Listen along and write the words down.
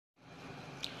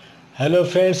Hello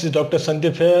friends, it's Dr.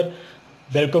 Sandeep here.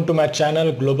 Welcome to my channel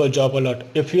Global Job Alert.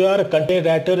 If you are a content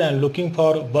writer and looking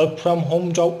for work from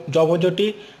home job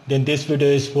opportunity, then this video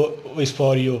is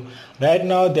for you. Right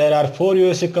now there are 4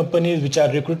 USA companies which are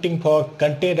recruiting for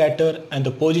content writer and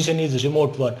the position is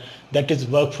remote one, that is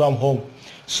work from home.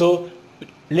 So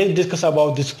let's discuss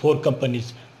about these 4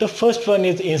 companies. The first one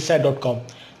is inside.com.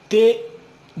 They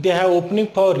have opening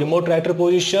for remote writer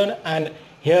position, and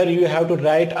here you have to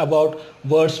write about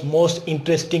world's most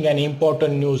interesting and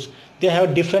important news. They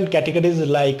have different categories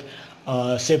like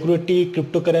security,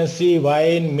 cryptocurrency,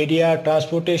 wine, media,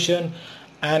 transportation,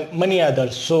 and many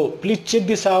others. So please check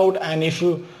this out, and if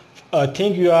you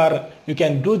think you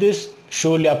can do this,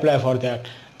 surely apply for that.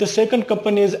 The second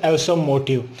company is Awesome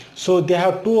Motive. So they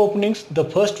have 2 openings. The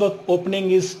first work opening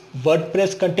is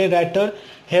WordPress content writer.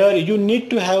 Here you need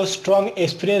to have strong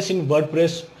experience in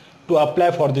WordPress to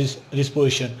apply for this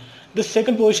position. The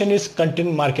second position is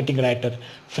content marketing writer.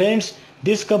 Friends,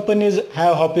 these companies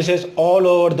have offices all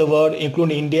over the world,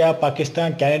 including India,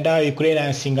 Pakistan, Canada, Ukraine,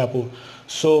 and Singapore.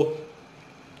 So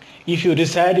if you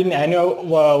reside in any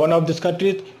one of these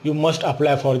countries, you must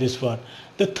apply for this one.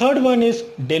 The third one is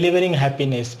Delivering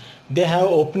Happiness. They have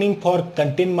opening for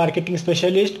content marketing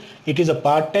specialist. It is a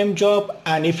part-time job,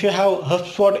 and if you have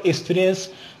HubSpot experience,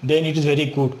 then it is very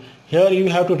good. Here you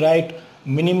have to write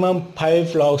minimum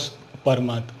 5 logs per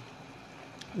month.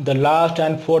 The last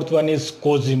and fourth one is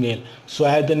Cozymeal. So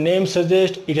as the name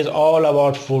suggests, it is all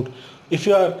about food. If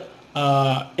you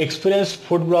are experienced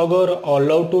food blogger or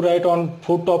love to write on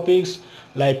food topics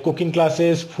like cooking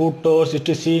classes, food tours,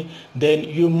 etc., then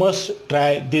you must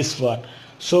try this one.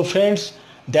 So friends,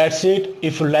 that's it.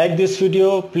 If you like this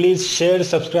video, please share,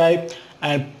 subscribe,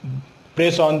 and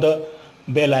press on the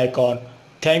bell icon.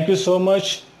 Thank you so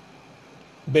much.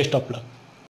 Best of luck.